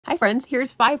Hi friends,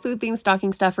 here's 5 food-themed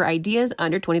stocking stuffer ideas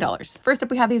under $20. First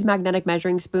up, we have these magnetic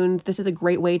measuring spoons. This is a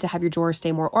great way to have your drawers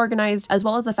stay more organized, as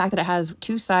well as the fact that it has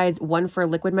 2 sides, one for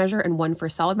liquid measure and one for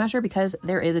solid measure, because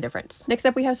there is a difference. Next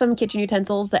up, we have some kitchen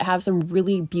utensils that have some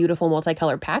really beautiful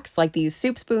multicolored packs, like these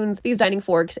soup spoons, these dining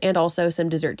forks, and also some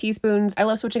dessert teaspoons. I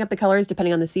love switching up the colors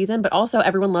depending on the season, but also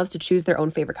everyone loves to choose their own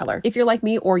favorite color. If you're like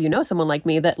me, or you know someone like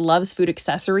me that loves food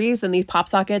accessories, then these pop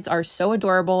sockets are so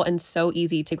adorable and so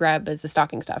easy to grab as a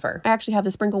stocking stuffer. I actually have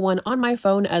the sprinkle one on my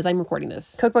phone as I'm recording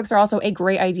this. Cookbooks are also a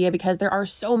great idea because there are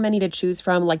so many to choose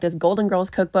from, like this Golden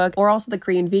Girls cookbook or also the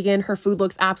Korean vegan. Her food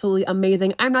looks absolutely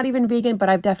amazing. I'm not even vegan, but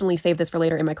I've definitely saved this for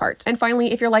later in my cart. And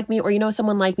finally, if you're like me or you know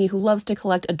someone like me who loves to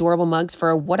collect adorable mugs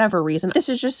for whatever reason, this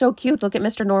is just so cute. Look at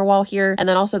Mr. Norwal here. And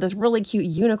then also this really cute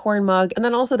unicorn mug. And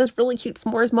then also this really cute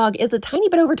s'mores mug. It's a tiny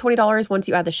bit over $20 once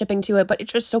you add the shipping to it, but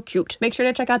it's just so cute. Make sure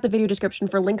to check out the video description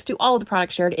for links to all of the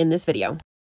products shared in this video.